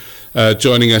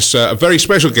joining us, a very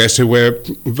special guest who we're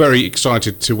very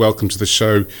excited to welcome to the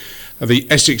show, the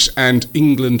Essex and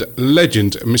England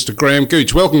legend, Mr. Graham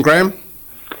Gooch. Welcome, Graham.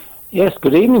 Yes,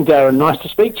 good evening, Darren. Nice to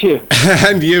speak to you.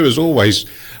 And you, as always.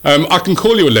 I can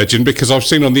call you a legend because I've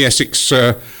seen on the Essex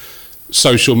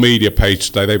social media page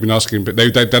today, they've been asking, but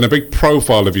they've done a big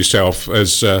profile of yourself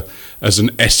as an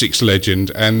Essex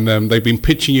legend, and they've been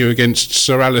pitching you against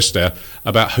Sir Alistair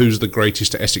about who's the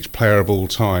greatest Essex player of all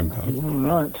time.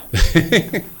 Right.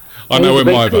 I know in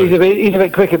my vote. He's a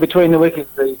bit quicker between the wickets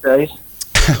these days.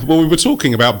 Well, we were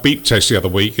talking about beep test the other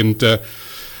week, and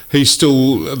he's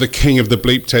still the king of the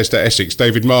bleep test at Essex.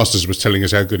 David Masters was telling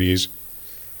us how good he is.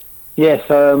 Yes,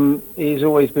 he's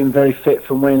always been very fit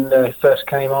from when he first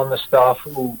came on the staff,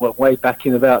 way back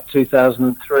in about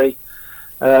 2003.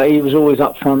 He was always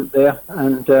up front there,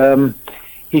 and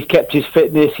he's kept his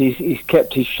fitness, he's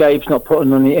kept his shape, not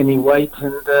putting on any weight,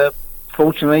 and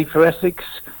fortunately for Essex,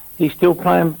 he's still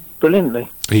playing brilliantly.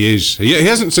 He is. He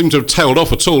hasn't seemed to have tailed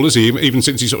off at all, has he? Even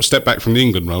since he sort of stepped back from the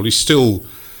England role, he's still...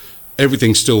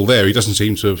 Everything's still there. He doesn't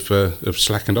seem to have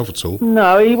slackened off at all.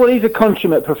 No, he's a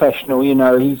consummate professional. You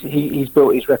know, he's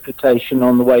built his reputation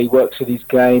on the way he works at his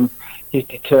game, his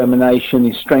determination,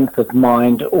 his strength of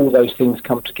mind. All those things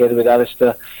come together with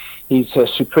Alistair. He's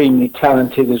supremely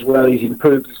talented as well. He's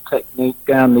improved his technique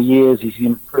down the years. He's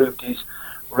improved his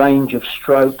range of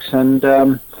strokes,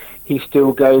 and he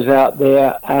still goes out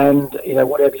there. And you know,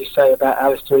 whatever you say about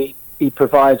Alistair, he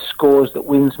provides scores that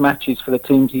wins matches for the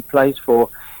teams he plays for.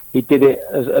 He did it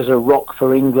as a rock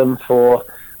for England for,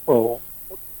 well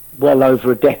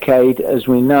over a decade, as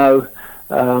we know,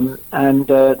 and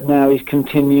now he's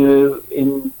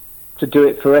continuing to do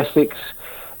it for Essex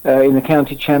in the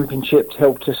county championships.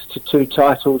 Helped us to 2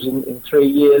 titles in 3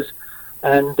 years,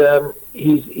 and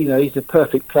he's the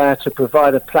perfect player to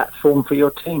provide a platform for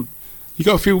your team. You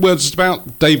got a few words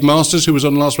about Dave Masters, who was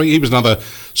on last week. He was another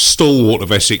stalwart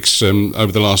of Essex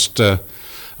over the last.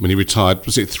 When he retired,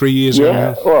 was it 3 years ago?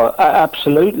 Yeah, well,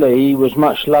 absolutely. He was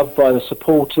much loved by the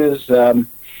supporters.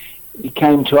 He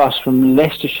came to us from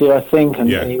Leicestershire, I think, and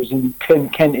he was in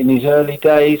Kent in his early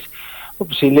days.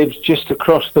 Obviously lives just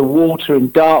across the water in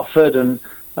Dartford, and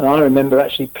I remember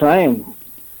actually playing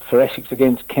for Essex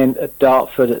against Kent at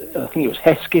Dartford. I think it was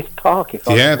Hesketh Park, if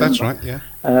I remember. Yeah, that's right, yeah.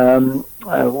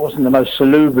 It wasn't the most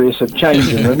salubrious of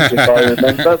changing rooms, if I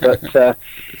remember, but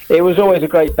it was always a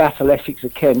great battle, Essex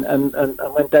at Kent. And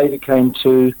when David came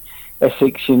to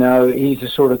Essex, you know, he's the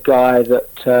sort of guy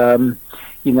that,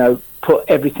 you know, put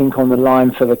everything on the line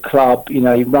for the club. You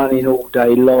know, he ran in all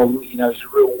day long. You know, he's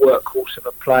a real workhorse of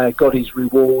a player, got his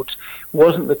rewards.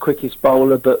 Wasn't the quickest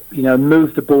bowler, but, you know,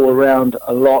 moved the ball around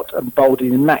a lot and bowled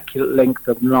an immaculate length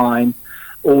of line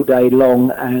all day long,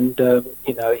 and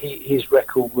you know, his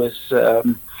record was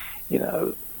you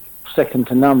know, second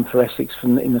to none for Essex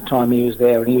in the time he was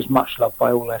there, and he was much loved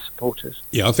by all their supporters.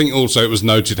 Yeah, I think also it was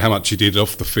noted how much he did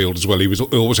off the field as well. He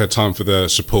always had time for the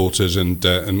supporters and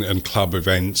club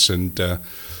events, and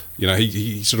you know,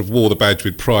 he sort of wore the badge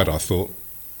with pride, I thought.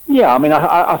 Yeah, I mean,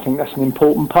 I think that's an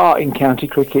important part in county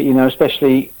cricket, you know,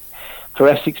 especially for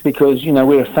Essex, because, you know,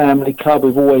 we're a family club.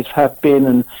 We've always have been,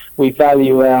 and we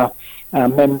value our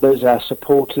members, our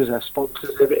supporters, our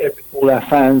sponsors, all our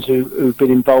fans who've been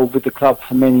involved with the club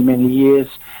for many, many years.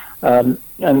 And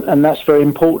that's very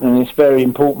important, and it's very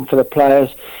important for the players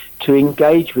to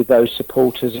engage with those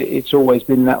supporters. It's always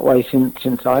been that way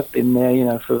since I've been there, you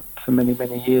know, for many,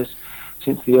 many years,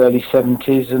 since the early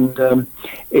 70s. And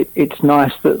it's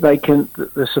nice that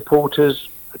the supporters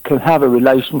can have a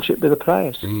relationship with the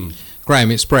players.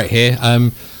 Graham, it's Brett here.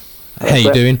 How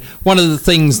you doing? One of the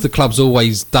things the club's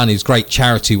always done is great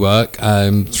charity work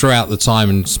throughout the time,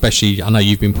 and especially I know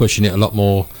you've been pushing it a lot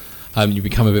more. You've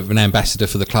become a bit of an ambassador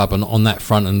for the club on that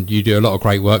front, and you do a lot of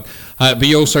great work. But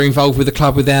you're also involved with the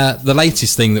club with the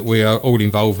latest thing that we are all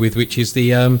involved with, which is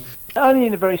the... Only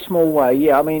in a very small way,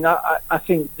 yeah. I mean, I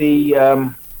think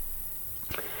the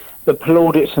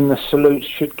plaudits and the salutes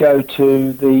should go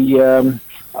to the...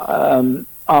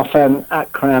 Arfan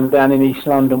Akram down in East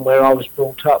London, where I was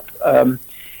brought up.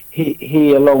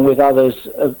 He along with others,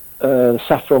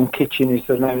 Saffron Kitchen is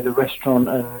the name of the restaurant,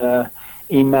 and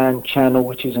Iman Channel,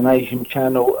 which is an Asian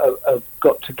channel, have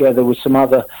got together with some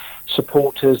other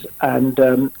supporters, and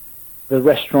the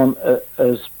restaurant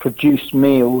has produced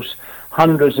meals,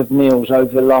 hundreds of meals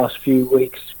over the last few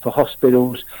weeks for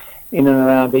hospitals in and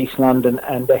around East London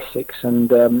and Essex,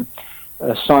 and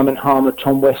Simon Harmer,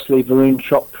 Tom Wesley, Varun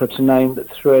Chopra, to name the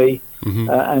three,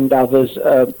 and others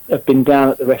have been down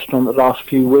at the restaurant the last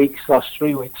 3 weeks,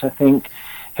 I think,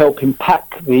 helping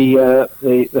pack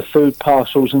the food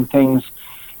parcels and things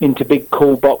into big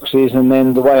call boxes. And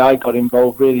then the way I got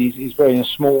involved really is very in a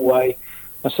small way.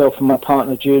 Myself and my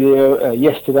partner Julia,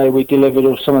 yesterday we delivered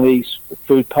all some of these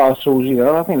food parcels,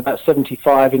 I think about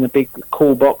 75 in a big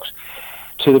call box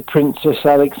to the Princess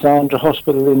Alexandra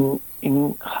Hospital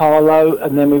in Harlow,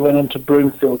 and then we went on to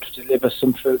Broomfield to deliver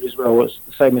some food as well. It's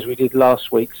the same as we did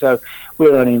last week, so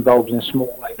we're only involved in a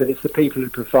small way, but it's the people who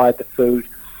provide the food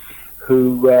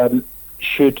who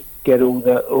should get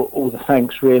all the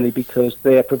thanks really, because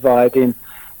they're providing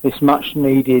this much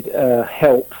needed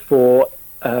help for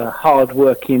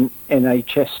hard-working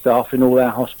NHS staff in all our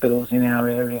hospitals in our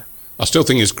area. I still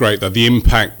think it's great that the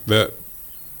impact that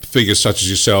figures such as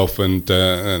yourself and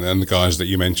the guys that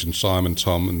you mentioned, Simon,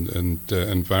 Tom, and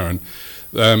Varun,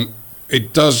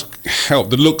 it does help.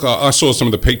 The look, I saw some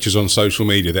of the pictures on social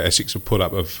media that Essex have put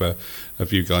up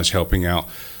of you guys helping out.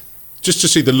 Just to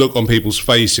see the look on people's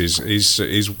faces is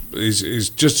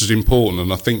just as important,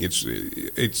 and I think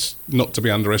it's not to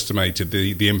be underestimated.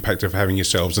 The impact of having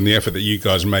yourselves and the effort that you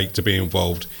guys make to be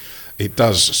involved, it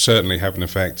does certainly have an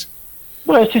effect.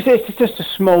 Well, it's just a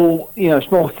small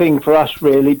thing for us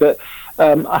really, but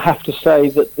I have to say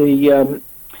that the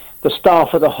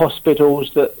staff of the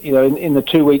hospitals that in the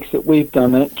 2 weeks that we've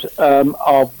done it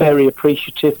are very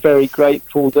appreciative, very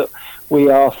grateful that we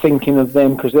are thinking of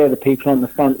them, because they're the people on the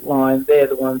front line. They're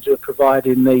the ones who are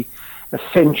providing the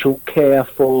essential care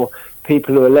for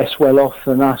people who are less well off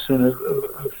than us and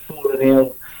who've fallen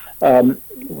ill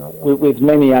with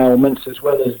many ailments, as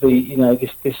well as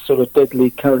this sort of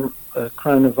deadly current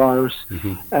coronavirus.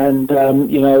 Mm-hmm. And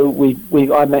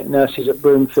I met nurses at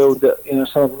Broomfield that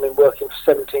some of them have been working for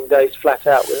 17 days flat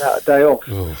out without a day off.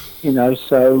 Oh.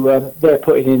 So they're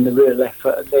putting in the real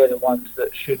effort, and they're the ones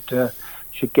that should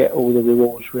get all the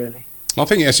rewards really. I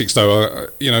think Essex, though,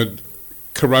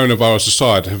 coronavirus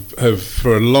aside, have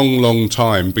for a long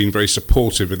time been very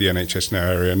supportive of the NHS in our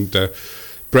area, and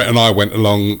Brett and I went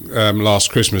along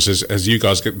last Christmas, as you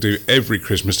guys get to do every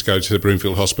Christmas, to go to the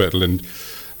Broomfield Hospital and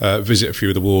visit a few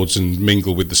of the wards and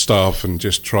mingle with the staff and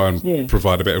just try and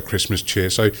provide a bit of Christmas cheer.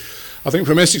 So I think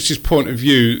from Essex's point of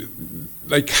view,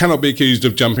 they cannot be accused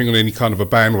of jumping on any kind of a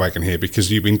bandwagon here, because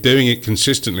you've been doing it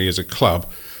consistently as a club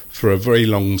for a very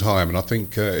long time, and I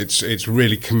think it's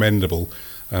really commendable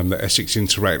that Essex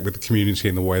interact with the community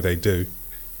in the way they do.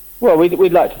 Well,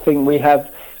 we'd like to think we have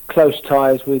close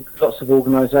ties with lots of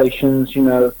organisations, in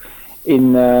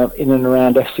and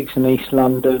around Essex and East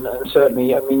London, and certainly,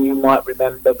 you might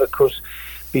remember, because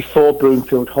before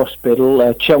Broomfield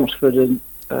Hospital, Chelmsford and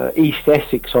East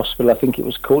Essex Hospital, I think it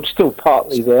was called, still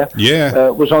partly there,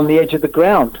 was on the edge of the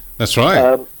ground. That's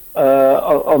right.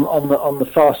 On the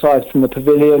far side from the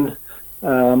pavilion,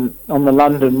 on the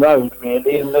London Road,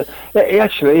 really, and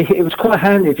it was quite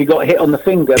handy if you got hit on the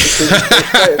finger, because you could go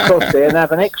straight across there and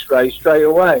have an X-ray straight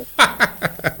away.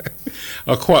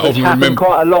 I quite often remember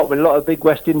quite a lot with a lot of big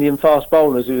West Indian fast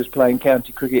bowlers who was playing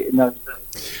county cricket in those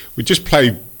days. We just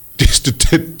played.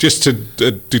 Just to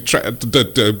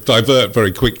divert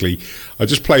very quickly, I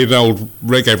just played an old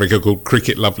reggae record called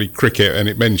Cricket, Lovely Cricket, and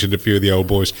it mentioned a few of the old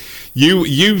boys.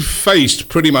 You've faced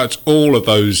pretty much all of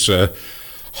those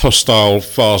hostile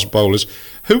fast bowlers.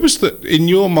 In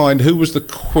your mind, who was the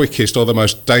quickest or the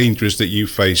most dangerous that you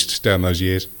faced down those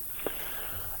years?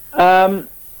 Well,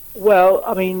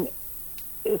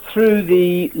 through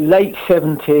the late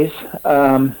 70s,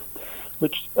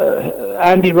 which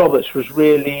Andy Roberts was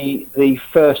really the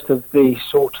first of the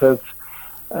sort of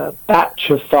batch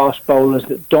of fast bowlers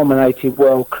that dominated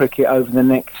world cricket over the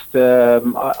next,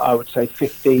 I would say,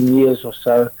 15 years or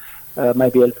so,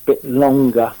 maybe a little bit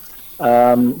longer,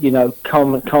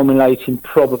 culminating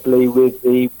probably with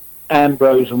the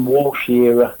Ambrose and Walsh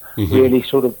era. Mm-hmm. Really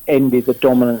sort of ended the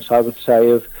dominance, I would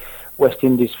say, of West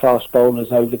Indies fast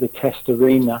bowlers over the Test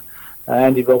arena.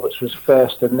 Andy Roberts was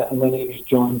first, and then he was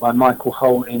joined by Michael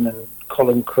Holding and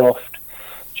Colin Croft,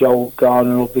 Joel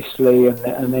Garner, obviously, and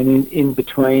then in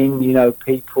between,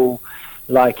 people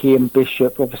like Ian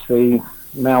Bishop, obviously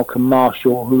Malcolm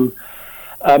Marshall, who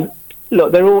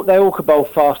look, they all could bowl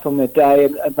fast on their day,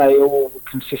 and they all were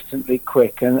consistently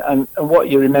quick. And what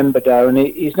you remember,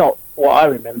 Darren, is not what I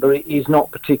remember. It is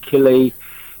not particularly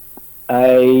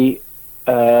a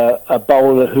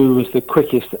bowler who was the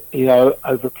quickest,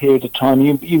 over a period of time.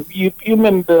 You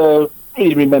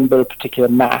really remember a particular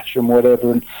match and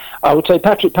whatever. And I would say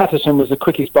Patrick Patterson was the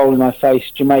quickest bowler I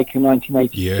faced, Jamaica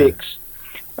 1986.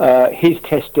 Yeah. His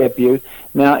Test debut.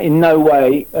 Now, in no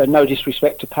way, no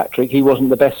disrespect to Patrick, he wasn't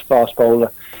the best fast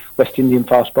bowler West Indian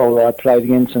fast bowler I played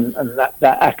against, and that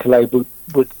accolade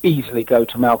would easily go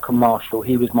to Malcolm Marshall.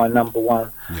 He was my number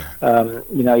one.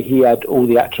 Yeah. He had all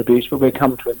the attributes, but we'll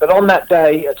come to it. But on that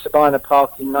day at Sabina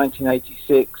Park in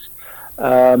 1986,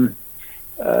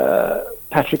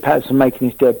 Patrick Patterson making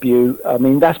his debut, I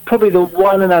mean, that's probably the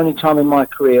one and only time in my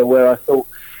career where I thought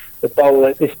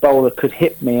this bowler could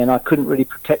hit me, and I couldn't really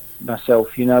protect myself,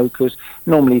 because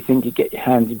normally you think you get your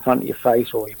hand in front of your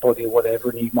face or your body or whatever,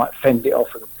 and you might fend it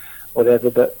off and whatever.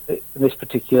 But this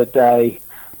particular day,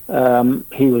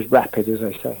 he was rapid, as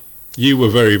they say. You were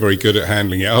very, very good at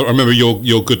handling it. I remember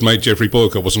your good mate Geoffrey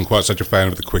Boycott wasn't quite such a fan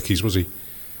of the quickies, was he?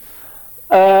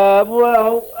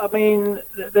 Well, I mean,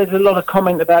 there's a lot of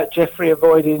comment about Geoffrey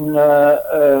avoiding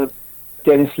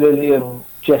Dennis Lillee and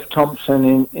Jeff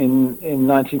Thompson in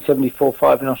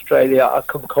 1974-5 in Australia. I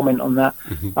couldn't comment on that.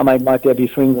 Mm-hmm. I made my debut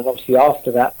for England obviously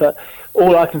after that. But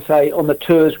all I can say, on the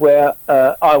tours where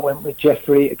I went with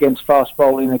Geoffrey against fast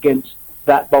bowling, against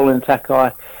that bowling attack,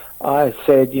 I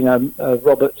said,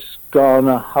 Roberts,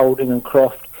 Garner, Holding and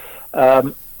Croft,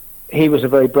 he was a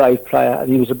very brave player, and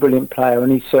he was a brilliant player,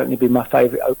 and he's certainly been my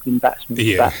favourite opening batsman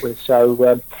to bat with.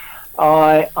 So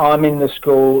I'm in the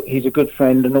school. He's a good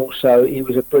friend, and also he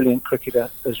was a brilliant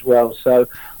cricketer as well. So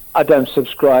I don't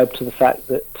subscribe to the fact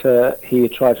that he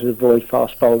had tried to avoid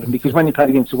fast bowling, because when he played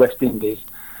against the West Indies,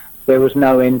 there was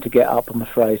no end to get up, I'm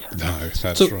afraid. No,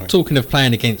 that's right. Talking of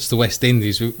playing against the West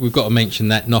Indies, we've got to mention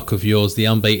that knock of yours, the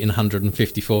unbeaten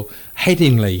 154.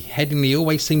 Headingley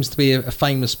always seems to be a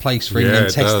famous place for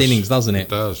England test innings, doesn't it? It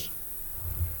does.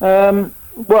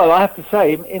 Well, I have to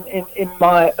say, in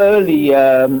my early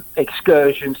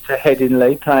excursions to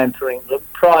Headingley, playing for England,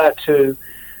 prior to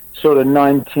sort of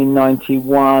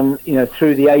 1991,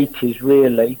 through the 80s,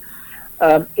 really,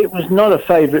 it was not a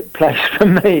favourite place for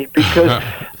me, because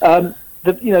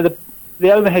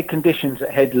the overhead conditions at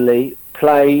Headingley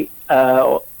play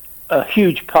a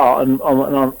huge part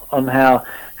on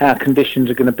how conditions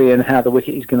are going to be and how the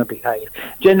wicket is going to behave.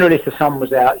 Generally, if the sun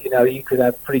was out, you could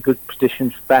have pretty good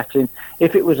positions for batting.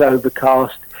 If it was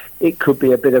overcast, it could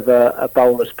be a bit of a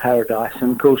bowler's paradise.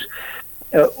 And of course,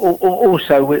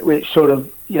 also, which sort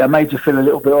of made you feel a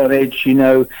little bit on edge.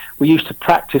 We used to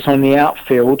practice on the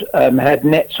outfield. Had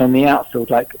nets on the outfield,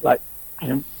 like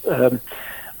in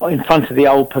front of the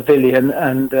old pavilion,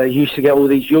 and used to get all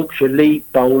these Yorkshire League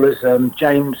bowlers.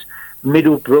 James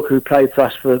Middlebrook, who played for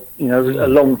us for a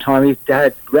long time. His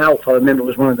dad, Ralph, I remember,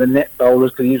 was one of the net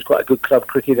bowlers, because he was quite a good club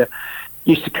cricketer.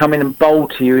 Used to come in and bowl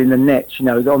to you in the nets,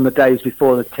 on the days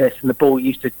before the test, and the ball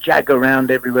used to jag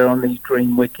around everywhere on these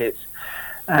green wickets.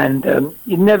 And I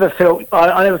never felt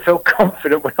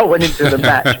confident when I went into the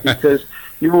match, because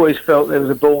you always felt there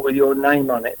was a ball with your name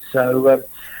on it. So,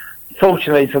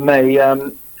 fortunately for me,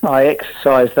 I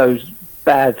exercised those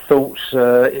bad thoughts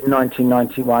in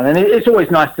 1991, and it's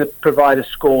always nice to provide a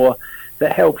score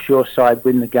that helps your side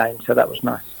win the game. So that was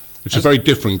nice. It's a very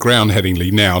different ground,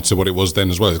 Headingley, now to what it was then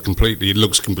as well. It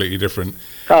looks completely different.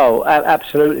 Oh,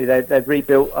 absolutely. They've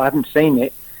rebuilt. I haven't seen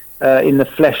it in the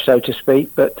flesh, so to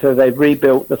speak, but they've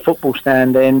rebuilt the football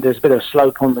stand end. There's a bit of a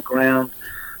slope on the ground.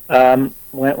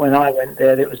 When I went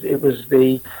there, it was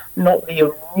not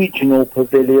the original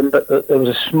pavilion, but there was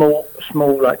a small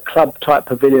like club type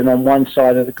pavilion on one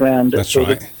side of the ground. That's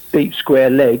right. Deep square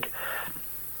leg.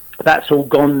 That's all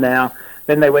gone now.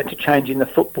 Then they went to changing the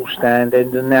football stand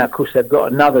end, and now, of course, they've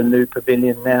got another new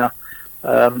pavilion now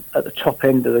at the top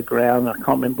end of the ground. I can't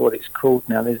remember what it's called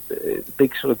now. There's a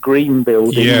big sort of green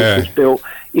building, which was built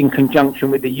in conjunction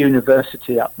with the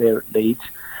university up there at Leeds.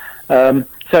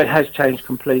 So it has changed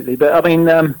completely. But, I mean,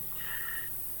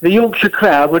 the Yorkshire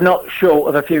crowd were not short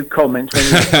of a few comments when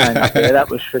you were playing up there, that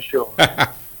was for sure.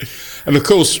 And, of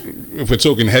course, if we're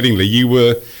talking Headingley,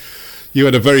 you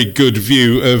had a very good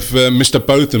view of Mr.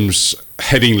 Botham's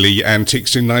Headingley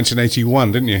antics in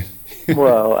 1981, didn't you?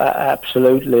 Well,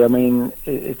 absolutely. I mean,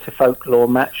 it's a folklore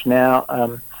match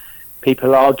now.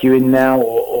 People arguing now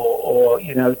or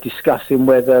discussing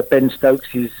whether Ben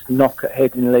Stokes' knock at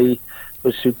Headingley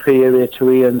was superior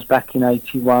to Ian's back in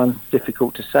 81.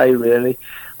 Difficult to say, really.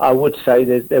 I would say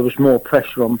that there was more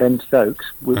pressure on Ben Stokes,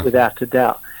 without a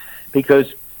doubt.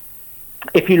 Because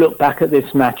if you look back at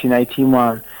this match in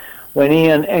 81, when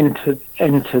Ian entered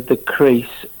the crease,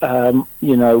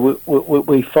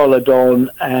 we followed on,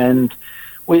 and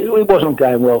it wasn't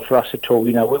going well for us at all.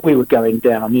 We were going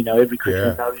down. Every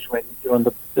cricketer knows when you're on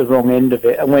the wrong end of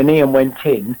it. And when Ian went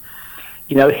in,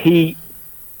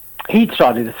 he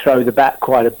started to throw the bat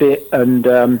quite a bit, and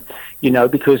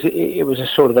because it was a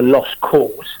sort of a lost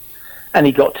cause. And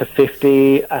he got to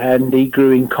 50, and he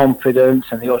grew in confidence,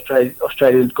 and the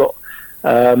Australians got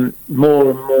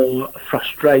more and more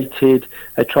frustrated.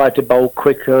 They tried to bowl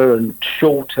quicker and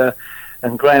shorter,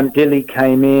 and Graham Dilley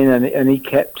came in and he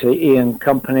kept Ian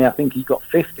company. I think he got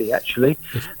 50 actually,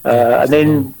 and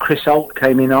then Chris Holt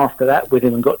came in after that with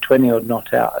him and got 20 odd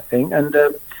not out, I think. And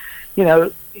you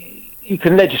know, you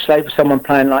can legislate for someone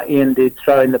playing like Ian did,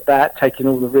 throwing the bat, taking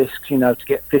all the risks, you know, to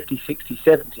get 50, 60,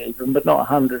 70 even, but not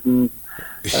 100 and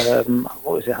what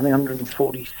was it? I think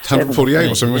 147,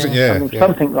 148 or something, was it? Yeah,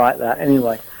 something like that.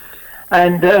 Anyway,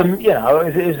 and you know,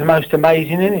 it was the most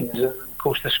amazing innings. And of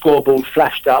course, the scoreboard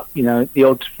flashed up. You know, the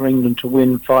odds for England to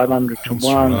win 500 to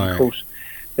 1. Right. Of course,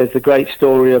 there's the great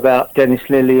story about Dennis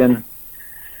Lillee and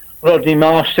Rodney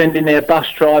Marsh sending their bus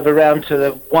driver around to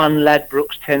the one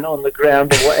Ladbrokes tent on the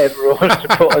ground or whatever it was to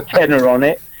put a tenner on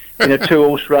it in a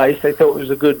 2-horse race. They thought it was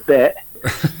a good bet,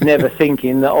 never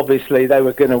thinking that obviously they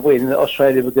were going to win, that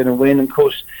Australia were going to win. And of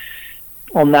course,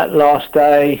 on that last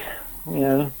day, you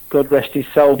know, God rest his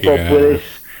soul, Bob Willis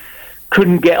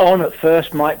couldn't get on at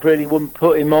first. Mike Brearley wouldn't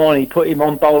put him on. He put him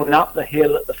on bowling up the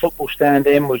hill at the football stand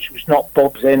end, which was not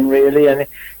Bob's end really. And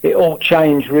it all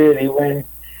changed really when,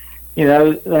 you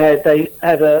know, they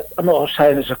had a, I'm not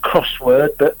saying it's a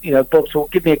crossword, but, you know, Bob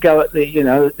thought, give me a go at the, you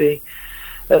know, the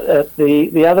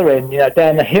other end, you know,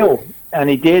 down the hill. And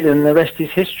he did, and the rest is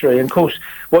history. And of course,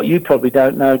 what you probably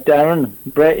don't know, Darren,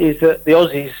 Brett, is that the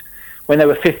Aussies, when they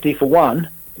were 50 for 1,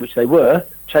 which they were,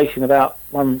 chasing about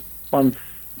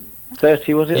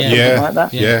 130, was it? Yeah. Something like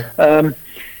that. Yeah.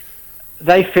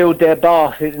 They filled their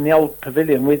bath in the old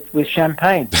pavilion with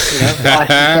champagne, you know, ice and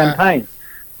champagne.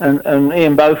 And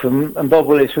Ian Botham and Bob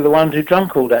Willis were the ones who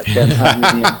drank all that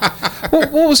champagne.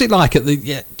 What was it like at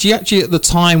the? Do you actually, at the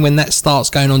time when that starts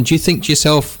going on, do you think to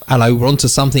yourself, "Hello, we're onto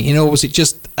something," you know, or was it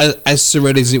just as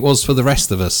surreal as it was for the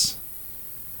rest of us?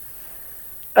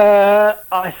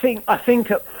 I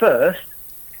think at first,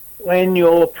 when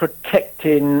you're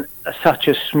protecting such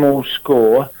a small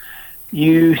score,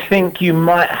 you think you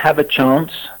might have a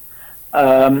chance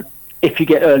if you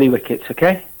get early wickets.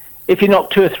 Okay. If you knock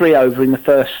 2 or 3 over in the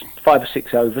first 5 or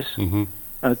 6 overs,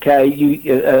 okay,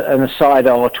 and a side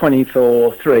are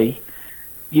 24-3,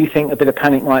 you think a bit of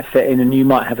panic might set in and you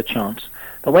might have a chance.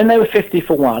 But when they were 50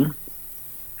 for 1,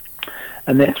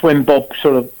 and that's when Bob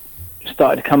sort of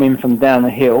started to come in from down the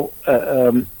hill,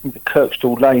 the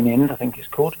Kirkstall Lane end, I think it's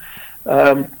called.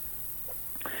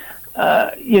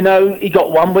 You know, he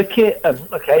got 1 wicket.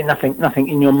 Okay, nothing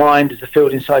in your mind as the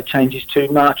fielding side changes too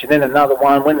much, and then another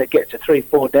one. When they get to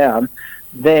 3-4 down,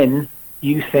 then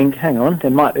you think, hang on,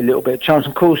 there might be a little bit of chance.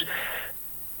 Of course,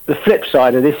 the flip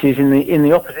side of this is in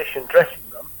the opposition dressing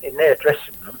room, in their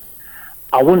dressing room.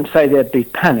 I wouldn't say there'd be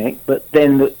panic, but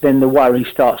then the worry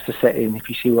starts to set in. If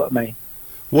you see what I mean.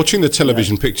 Watching the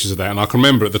television pictures of that, and I can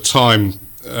remember at the time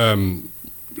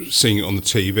seeing it on the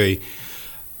TV.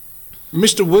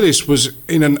 Mr. Willis was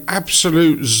in an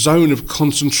absolute zone of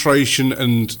concentration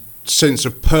and sense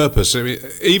of purpose. I mean,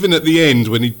 even at the end,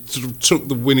 when he sort of took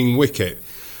the winning wicket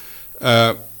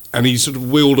and he sort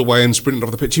of wheeled away and sprinted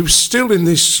off the pitch, he was still in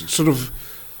this sort of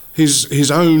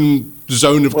his own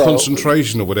zone of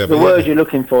concentration or whatever. The word you're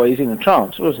looking for is in a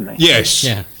trance, wasn't he? Yes.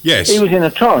 Yeah. Yes. He was in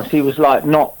a trance. He was like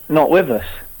not with us.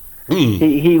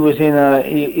 He was in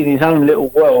his own little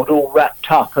world, all wrapped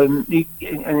up, and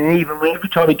every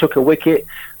time he took a wicket,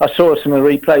 I saw some of the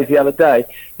replays the other day.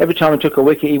 Every time he took a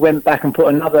wicket, he went back and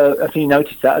put another. If you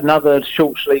noticed that, another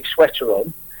short sleeve sweater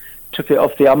on, took it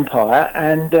off the umpire,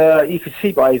 and you could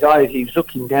see by his eyes he was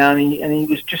looking down, and he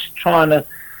was just trying to,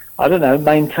 I don't know,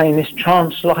 maintain this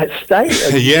trance-like state.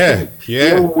 Yeah.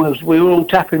 We were all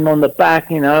tapping him on the back,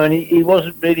 you know, and he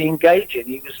wasn't really engaging.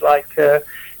 He was like.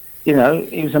 You know,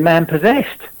 he was a man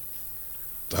possessed.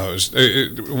 That was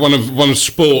one of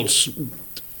sports,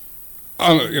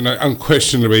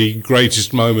 unquestionably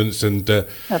greatest moments, and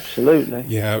absolutely.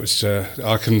 Yeah, it was.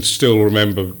 I can still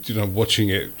remember, watching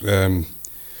it on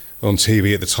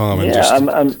TV at the time,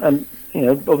 and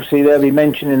obviously they'll be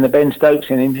mentioning the Ben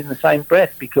Stokes innings in the same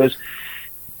breath, because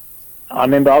I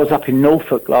remember I was up in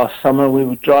Norfolk last summer. We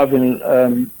were driving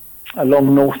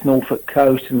along North Norfolk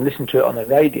coast and listened to it on the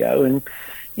radio, and.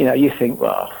 You think,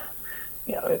 well,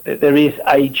 there is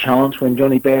a chance when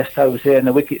Johnny Bairstow's there and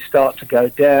the wickets start to go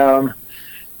down,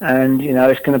 and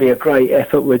it's going to be a great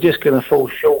effort. We're just going to fall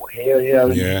short here.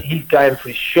 He's going for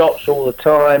his shots all the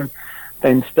time,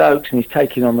 Ben Stokes, and he's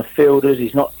taking on the fielders.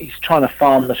 He's trying to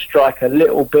farm the strike a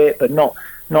little bit, but not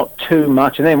too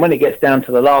much. And then when it gets down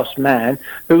to the last man,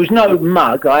 who was no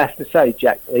mug, I have to say,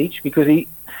 Jack Leach, because he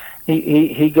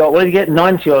got, what did he get,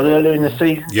 90 odd earlier in the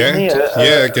season?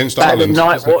 Yeah, against Ireland.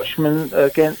 Night watchman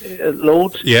against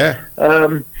Lords. Yeah.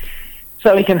 So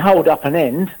he can hold up an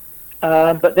end.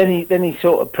 But then he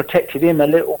sort of protected him a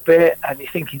little bit, and you're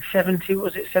thinking 70,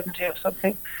 was it 70 or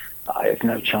something? There's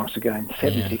no chance of going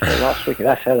 70 for last week.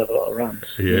 That's a hell of a lot of runs.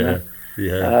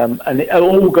 And it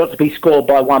all got to be scored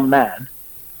by one man,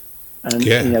 and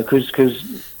because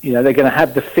they're going to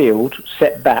have the field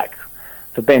set back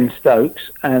for Ben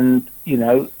Stokes, and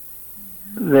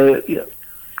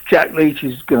Jack Leach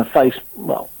is going to face,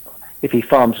 well, if he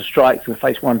farms a strike, he's going to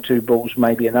face 1-2 balls,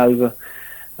 maybe an over.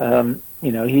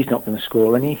 He's not going to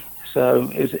score any. So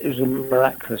it was a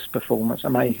miraculous performance,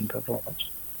 amazing performance.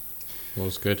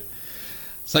 Was good.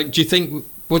 So what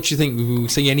do you think we will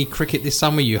see any cricket this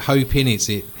summer? You're hoping it's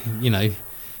just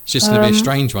going to be a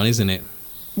strange one, isn't it?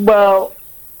 Well,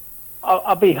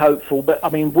 I'll be hopeful, but I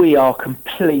mean, we are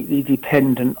completely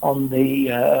dependent on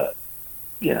the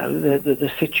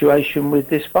situation with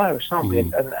this virus, aren't we?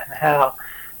 And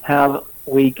how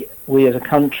we as a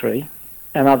country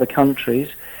and other countries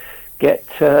get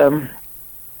a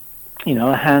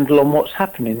handle on what's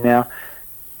happening now.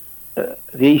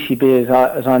 The ECB,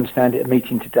 as I understand it, are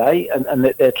meeting today, and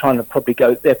they're trying to probably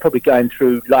going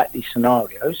through likely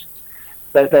scenarios.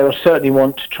 They will certainly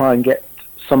want to try and get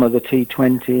some of the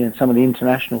T20 and some of the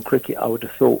international cricket, I would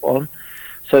have thought, on.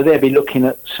 So they'll be looking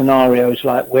at scenarios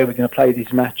like where we're going to play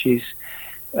these matches.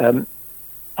 I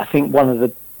think one of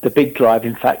the big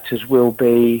driving factors will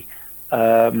be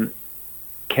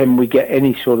can we get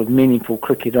any sort of meaningful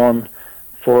cricket on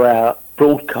for our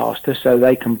broadcasters so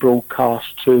they can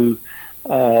broadcast to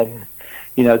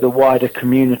the wider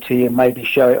community and maybe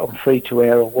show it on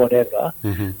free-to-air or whatever.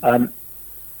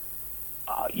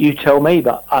 You tell me,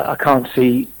 but I can't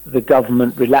see the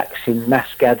government relaxing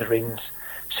mass gatherings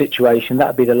situation. That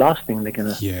would be the last thing they're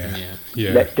going to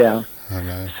let down. I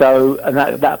know. So, and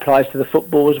that applies to the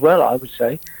football as well, I would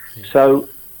say. Yeah. So,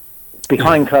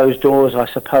 behind closed doors, I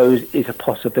suppose, is a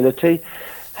possibility.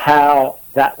 How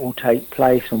that will take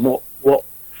place and what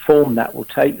form that will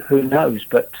take, who knows?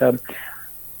 But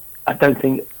I don't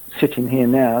think sitting here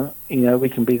now, we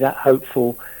can be that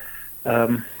hopeful.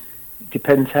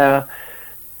 Depends how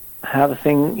the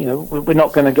thing, we're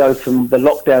not going to go from the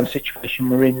lockdown situation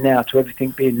we're in now to everything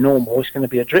being normal. It's going to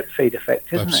be a drip feed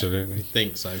effect, isn't Absolutely. it? I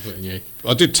think so, wouldn't you?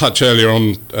 I did touch earlier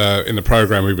on in the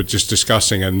programme we were just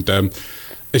discussing, and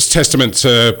it's testament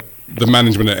to the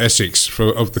management at Essex,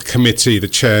 of the committee, the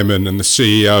chairman and the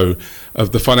CEO,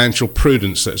 of the financial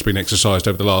prudence that's been exercised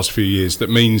over the last few years. That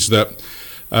means that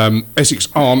Essex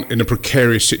aren't in a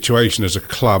precarious situation as a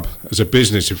club, as a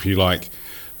business, if you like.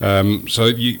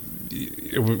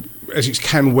 Essex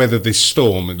can weather this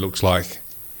storm, it looks like.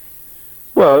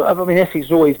 Well, I mean, Essex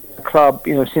has always been a club,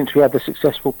 since we had the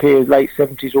successful period, late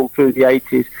 70s all through the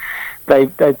 80s.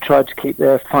 They've tried to keep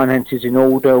their finances in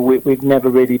order. We've never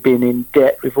really been in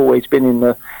debt. We've always been in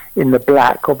the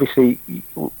black. Obviously,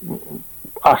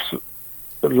 us,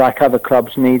 like other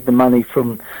clubs, need the money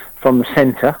from the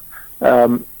centre,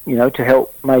 to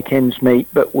help make ends meet.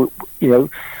 But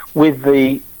with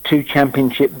the 2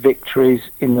 championship victories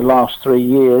in the last 3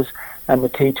 years and the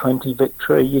T20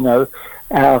 victory,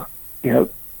 our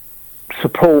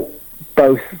support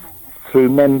both through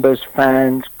members,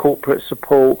 fans, corporate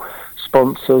support,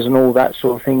 sponsors and all that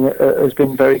sort of thing has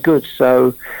been very good.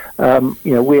 So,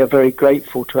 we are very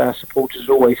grateful to our supporters,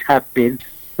 always have been.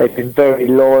 They've been very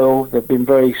loyal, they've been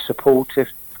very supportive,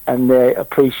 and they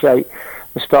appreciate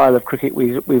the style of cricket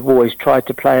we've always tried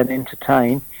to play and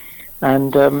entertain.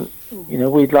 And,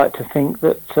 we'd like to think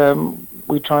that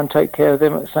we try and take care of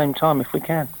them at the same time if we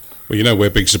can. Well, we're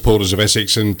big supporters of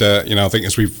Essex, and I think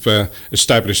as we've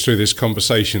established through this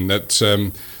conversation that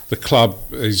the club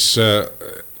is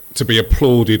to be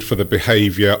applauded for the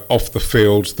behaviour off the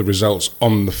field, the results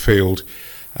on the field,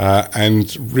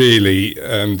 and really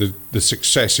the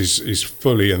success is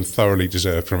fully and thoroughly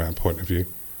deserved from our point of view.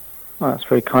 Well, that's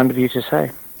very kind of you to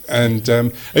say. And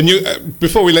you,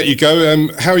 before we let you go,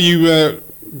 how are you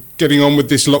getting on with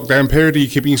this lockdown period? Are you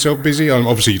keeping yourself busy?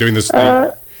 Obviously, you're doing this.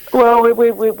 Well,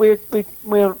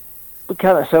 we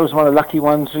count ourselves one of the lucky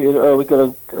ones. We've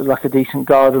got a decent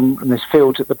garden, and there's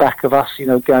fields at the back of us,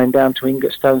 going down to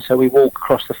Ingatstone. So we walk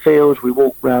across the fields, we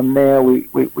walk round there, we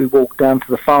walk down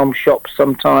to the farm shops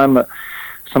sometimes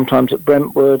at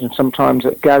Brentwood and sometimes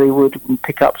at Gallywood, and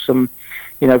pick up some,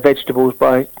 vegetables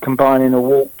by combining a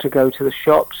walk to go to the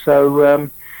shop. So,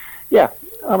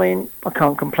 I mean, I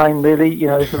can't complain really.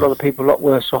 There's a lot of people a lot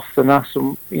worse off than us,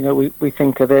 and we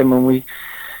think of them, and we,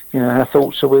 our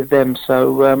thoughts are with them.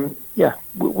 So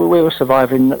we were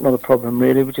surviving, not a problem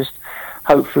really. We just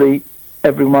hopefully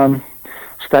everyone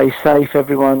stays safe,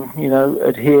 everyone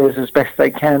adheres as best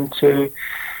they can to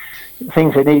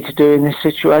things they need to do in this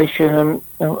situation,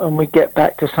 and we get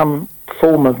back to some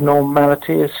form of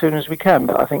normality as soon as we can.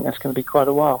 But I think that's going to be quite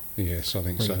a while. Yes, I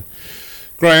think so.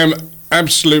 Graham,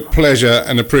 absolute pleasure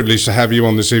and a privilege to have you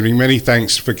on this evening. Many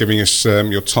thanks for giving us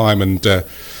your time and a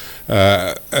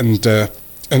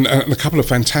couple of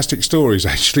fantastic stories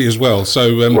actually as well.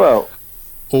 So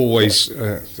always,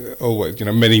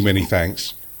 many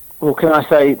thanks. Well, can I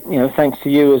say, thanks to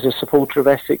you as a supporter of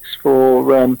Essex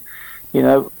for,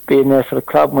 being there for the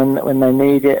club when they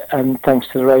need it, and thanks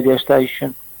to the radio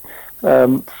station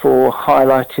for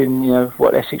highlighting,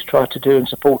 what Essex try to do and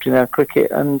supporting our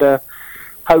cricket. And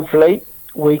hopefully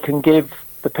we can give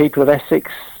the people of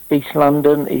Essex, East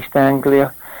London, East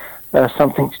Anglia,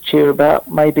 something to cheer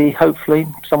about, maybe, hopefully,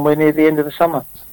 somewhere near the end of the summer.